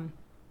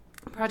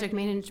 project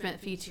management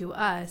fee to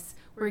us,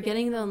 we're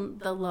getting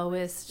the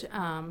lowest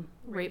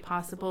rate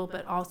possible,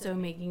 but also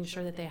making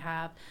sure that they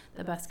have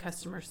the best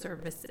customer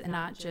service and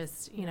not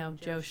just,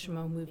 Joe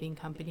Schmo moving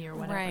company or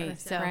whatever. Right,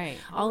 so right.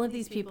 all of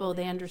these people,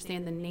 they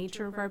understand the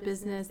nature of our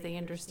business. They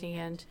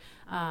understand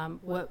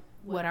what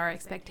our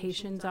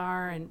expectations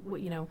are, and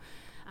what,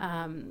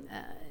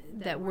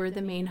 that we're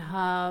the main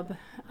hub,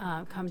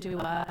 come to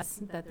us,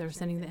 that they're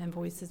sending the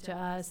invoices to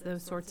us,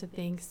 those sorts of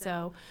things.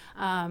 So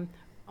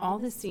all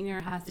the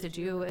senior has to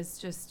do is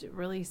just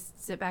really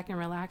sit back and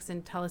relax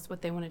and tell us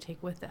what they want to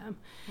take with them.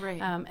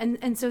 Right.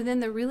 And so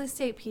then the real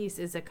estate piece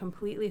is a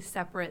completely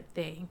separate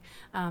thing,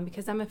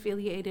 because I'm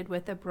affiliated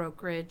with a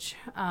brokerage.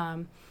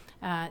 They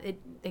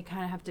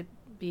kind of have to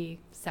be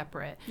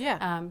separate.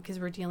 Yeah. Because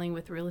we're dealing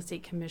with real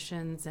estate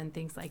commissions and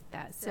things like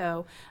that.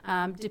 So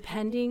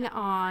depending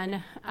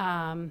on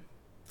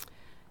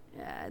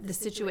the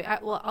situation,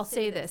 I'll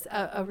say this: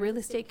 a real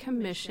estate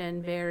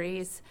commission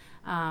varies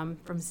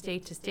from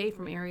state to state,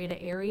 from area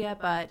to area,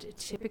 but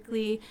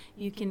typically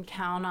you can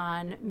count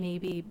on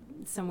maybe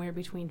somewhere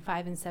between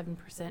 5 and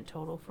 7%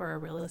 total for a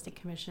real estate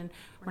commission.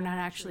 We're not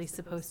actually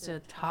supposed to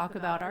talk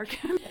about our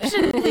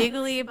commission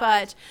legally,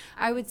 but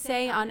I would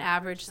say on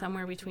average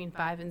somewhere between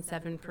 5 and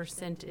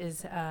 7%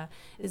 is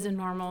a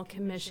normal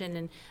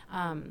commission,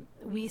 and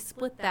we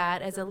split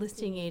that as a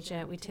listing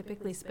agent. We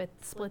typically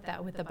split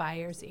that with a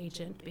buyer's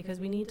agent,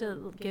 because we need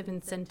to give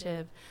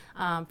incentive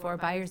for a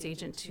buyer's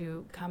agent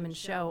to come and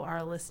show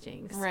our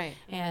listings. Right.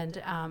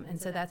 And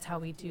so that's how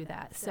we do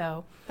that.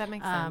 So That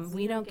makes sense.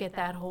 we don't get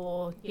that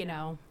whole,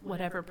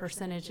 whatever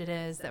percentage it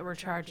is that we're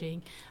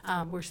charging.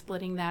 We're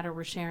splitting that, or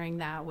we're sharing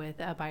that with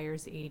a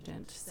buyer's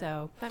agent.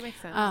 So That makes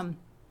sense.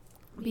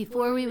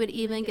 before we would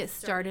even get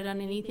started on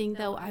anything,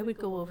 though, I would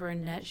go over a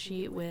net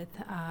sheet with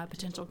a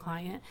potential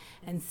client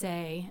and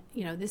say,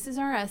 this is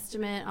our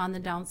estimate on the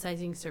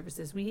downsizing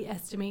services. We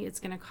estimate it's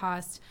going to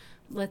cost,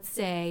 let's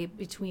say,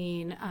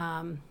 between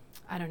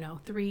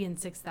 $3,000 and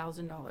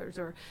 $6,000,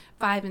 or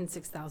 $5,000 and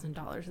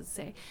 $6,000, let's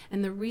say.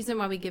 And the reason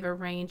why we give a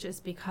range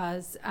is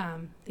because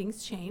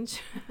things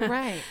change.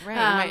 Right. You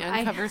might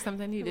uncover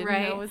something you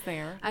didn't know was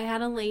there. I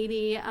had a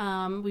lady,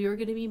 we were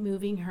going to be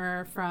moving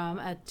her from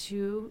a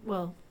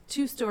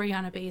two-story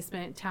on a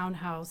basement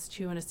townhouse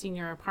to a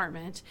senior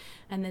apartment,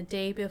 and the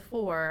day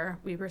before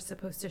we were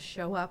supposed to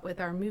show up with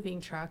our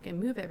moving truck and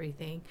move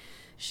everything,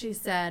 she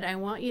said, "I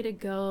want you to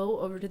go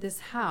over to this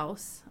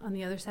house on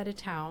the other side of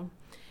town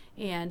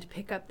and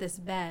pick up this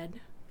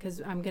bed,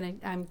 because I'm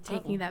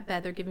taking that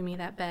bed. They're giving me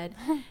that bed,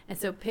 and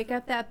so pick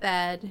up that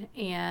bed,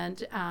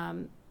 and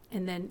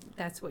then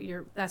that's what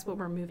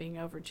we're moving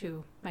over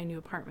to my new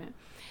apartment."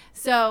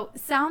 So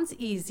sounds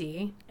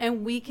easy,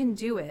 and we can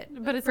do it.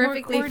 But it's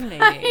perfectly more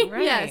coordinating, fine.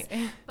 right? Yes,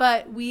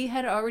 but we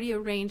had already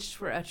arranged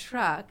for a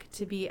truck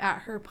to be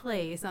at her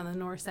place on the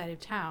north side of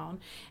town,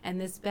 and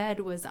this bed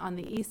was on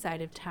the east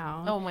side of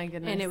town. Oh my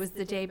goodness. And it was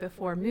the day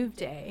before move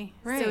day.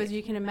 Right. So as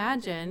you can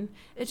imagine,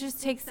 it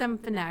just takes some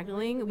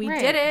finagling. We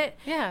Right. did it.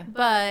 Yeah.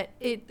 But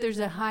there's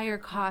a higher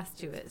cost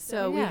to it.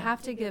 So we Yeah.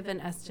 have to give an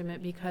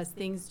estimate, because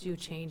things do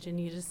change and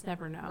you just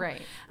never know.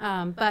 Right.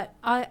 But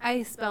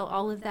I spell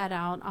all of that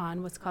out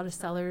on what's called a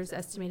seller's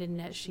estimated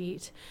net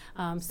sheet.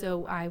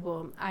 So I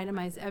will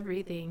itemize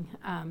everything.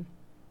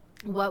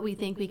 What we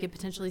think we could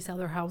potentially sell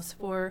their house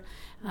for,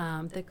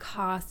 the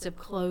cost of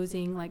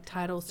closing, like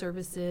title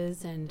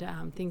services and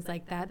things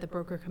like that. The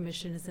broker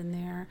commission is in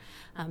there.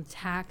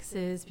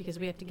 Taxes, because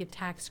we have to give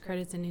tax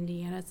credits in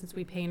Indiana since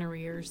we pay in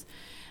arrears.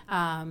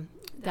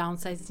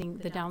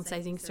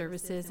 Downsizing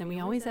services, and we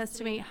always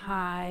estimate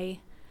high.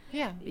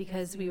 Yeah.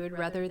 Because we would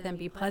rather them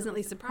be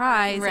pleasantly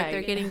surprised if they're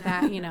Right. getting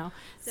that,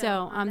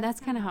 So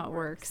that's kind of how it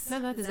works. No,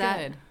 that's Does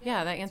good.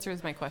 Yeah, that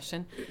answers my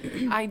question.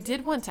 I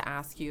did want to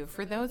ask you,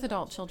 for those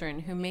adult children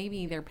who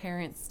maybe their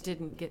parents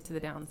didn't get to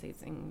the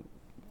downsizing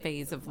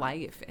phase of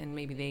life, and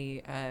maybe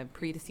they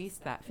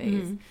predeceased that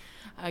phase,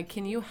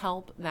 can you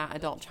help that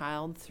adult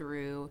child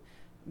through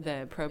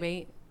the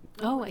probate?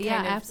 Oh, yeah,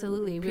 kind of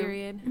absolutely.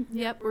 Period.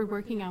 We're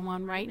working on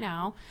one right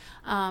now.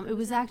 It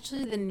was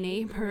actually the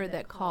neighbor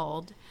that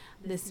called.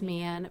 This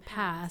man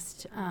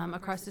passed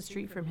across the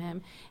street from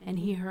him, and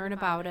he heard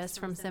about us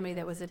from somebody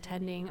that was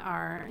attending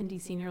our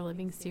Indie Senior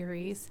Living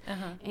series.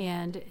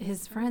 And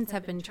his friends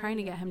have been trying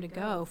to get him to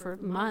go for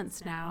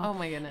months now. Oh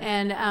my goodness.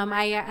 And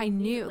I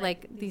knew,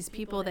 like, these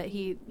people that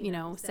he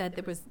said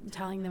that was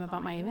telling them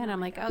about my event.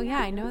 I'm like, oh yeah,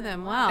 I know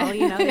them well.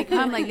 They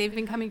come, like, they've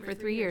been coming for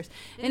 3 years.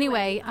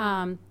 Anyway,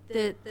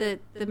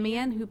 the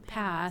man who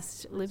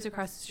passed lives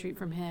across the street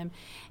from him,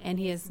 and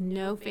he has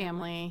no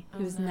family,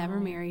 who's never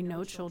married,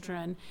 no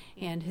children,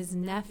 and his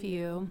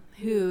nephew,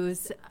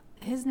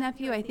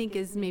 I think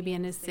is maybe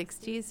in his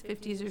 50s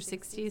or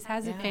 60s,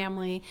 has a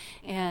family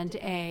and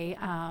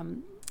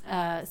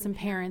some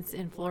parents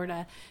in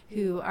Florida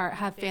who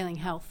have failing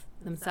health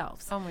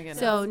themselves. Oh my goodness.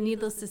 So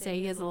needless to say,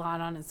 he has a lot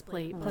on his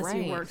plate. Plus he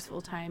Right. works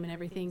full time and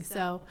everything.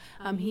 So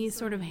he's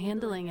sort of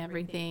handling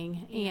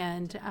everything,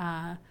 and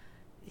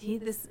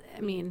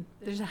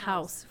there's a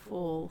house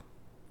full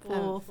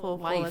full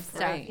life, of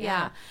stuff. right,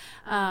 Yeah.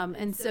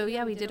 And so,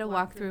 we did a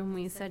walkthrough and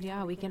we said,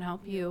 we can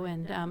help you.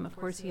 And of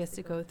course, he has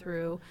to go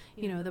through,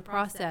 the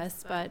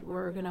process, but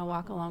we're going to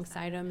walk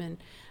alongside him. And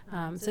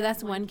so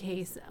that's one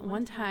case.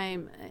 One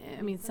time,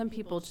 some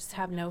people just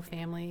have no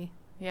family.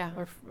 Yeah.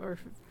 Or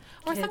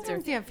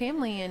sometimes you have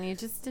family and you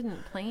just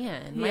didn't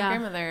plan. My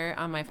grandmother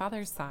on my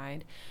father's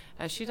side,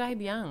 she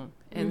died young.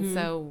 And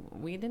so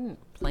we didn't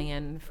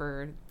plan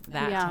for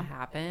that to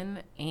happen.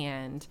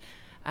 And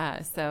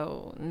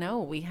so, no,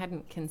 we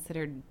hadn't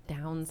considered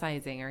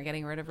downsizing or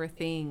getting rid of her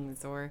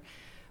things or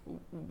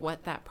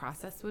what that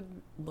process would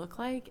look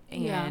like.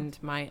 And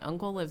my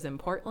uncle lives in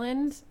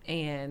Portland.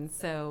 And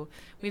so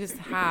we just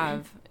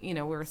have,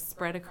 we're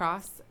spread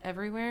across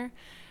everywhere.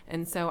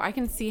 And so I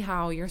can see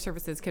how your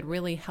services could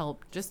really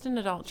help just an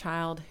adult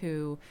child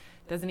who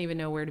doesn't even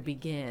know where to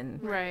begin.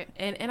 Right.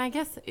 And I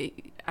guess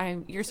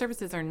your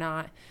services are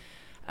not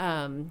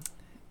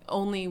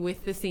only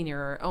with the senior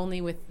or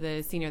only with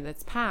the senior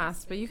that's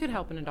passed, but you could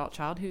help an adult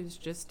child who's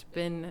just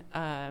been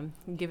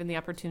given the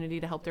opportunity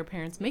to help their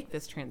parents make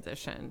this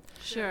transition.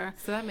 Sure.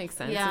 So that makes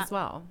sense as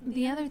well.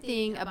 The other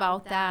thing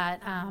about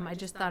that, I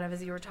just thought of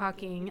as you were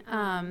talking,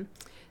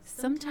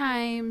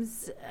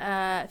 sometimes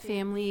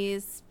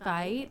families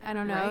fight. I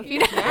don't know if you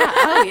know. Yeah.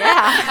 Oh,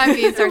 yeah. I'm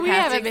being sarcastic. We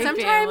have a big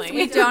Sometimes family.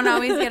 we don't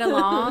always get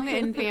along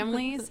in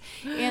families.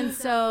 And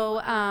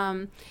so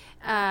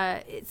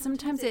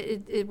sometimes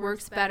it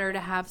works better to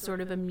have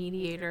sort of a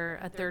mediator,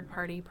 a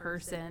third-party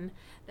person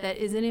that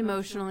isn't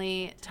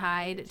emotionally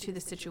tied to the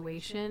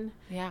situation.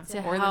 Yeah,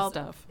 to or help,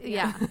 the stuff.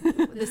 Yeah,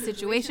 the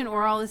situation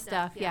or all the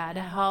stuff, to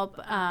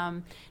help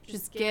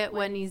just get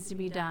what needs to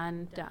be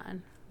done.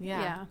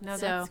 Yeah. No,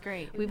 so that's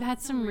great. We've had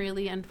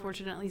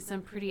unfortunately,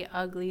 some pretty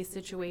ugly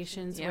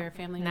situations where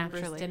family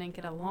members didn't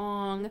get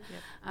along.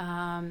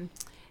 And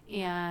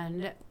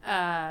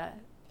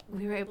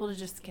we were able to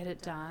just get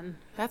it done.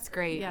 That's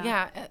great.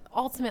 Yeah.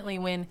 Ultimately,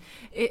 when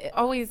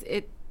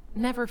it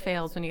never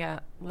fails when you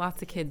got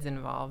lots of kids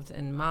involved,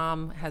 and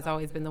mom has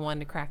always been the one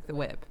to crack the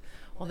whip.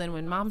 Well, then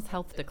when mom's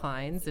health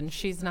declines and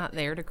she's not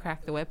there to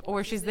crack the whip,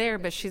 or she's there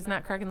but she's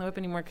not cracking the whip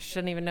anymore because she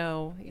doesn't even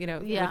know,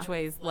 which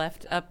way is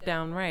left, up,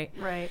 down, right.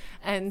 Right.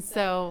 And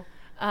so,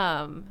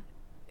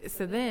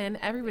 so then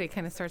everybody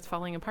kind of starts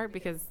falling apart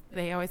because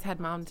they always had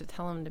mom to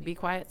tell them to be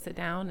quiet, sit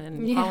down,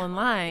 and fall in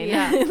line.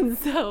 Yeah.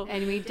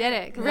 and we did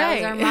it because that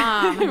was our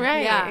mom.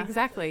 Right. Yeah.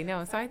 Exactly.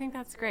 No. So I think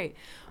that's great.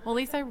 Well,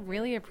 Lisa, I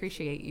really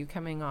appreciate you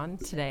coming on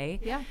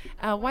today. Yeah.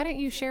 Why don't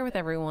you share with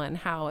everyone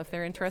how, if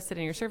they're interested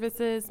in your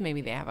services,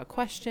 maybe they have a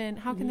question,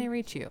 how can they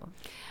reach you?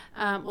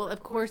 Well,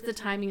 of course, the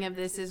timing of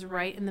this is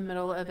right in the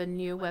middle of a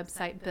new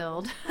website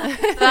build.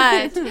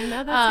 But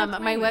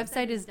my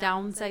website is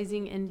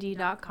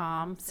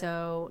downsizingindy.com.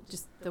 So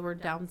just the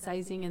word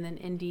downsizing and then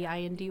Indy,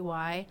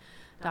 INDY.com.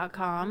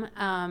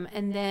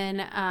 And then,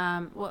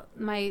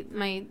 my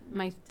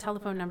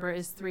telephone number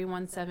is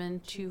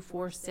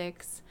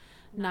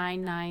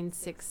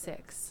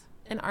 317-246-9966.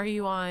 And are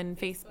you on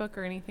Facebook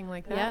or anything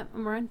like that?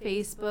 Yep, we're on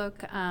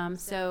Facebook.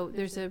 So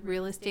there's a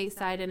real estate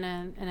side and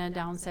a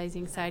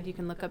downsizing side. You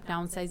can look up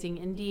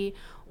Downsizing Indy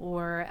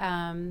or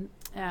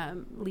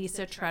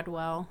Lisa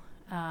Treadwell,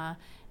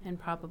 and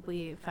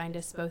probably find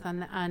us both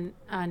on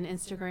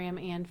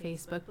Instagram and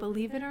Facebook.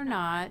 Believe it or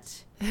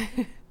not,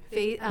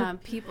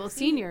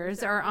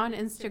 seniors are on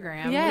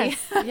Instagram.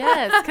 Yes,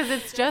 because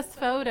it's just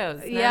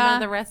photos. None of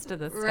the rest of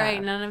the stuff. Right,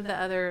 none of the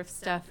other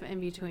stuff in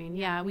between.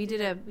 Yeah, we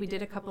did a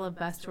couple of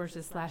bus tours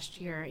this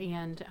last year,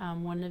 and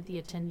one of the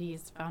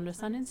attendees found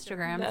us on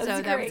Instagram.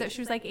 Great.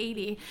 She was like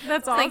 80.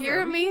 That's awesome. Like,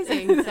 you're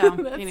amazing. So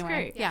that's anyway,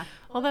 great. Yeah.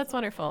 Well, that's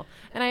wonderful.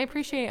 And I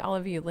appreciate all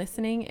of you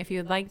listening. If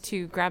you'd like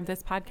to grab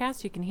this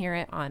podcast, you can hear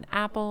it on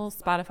Apple,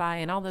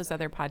 Spotify, and all those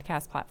other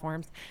podcast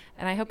platforms.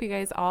 And I hope you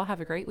guys all have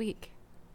a great week.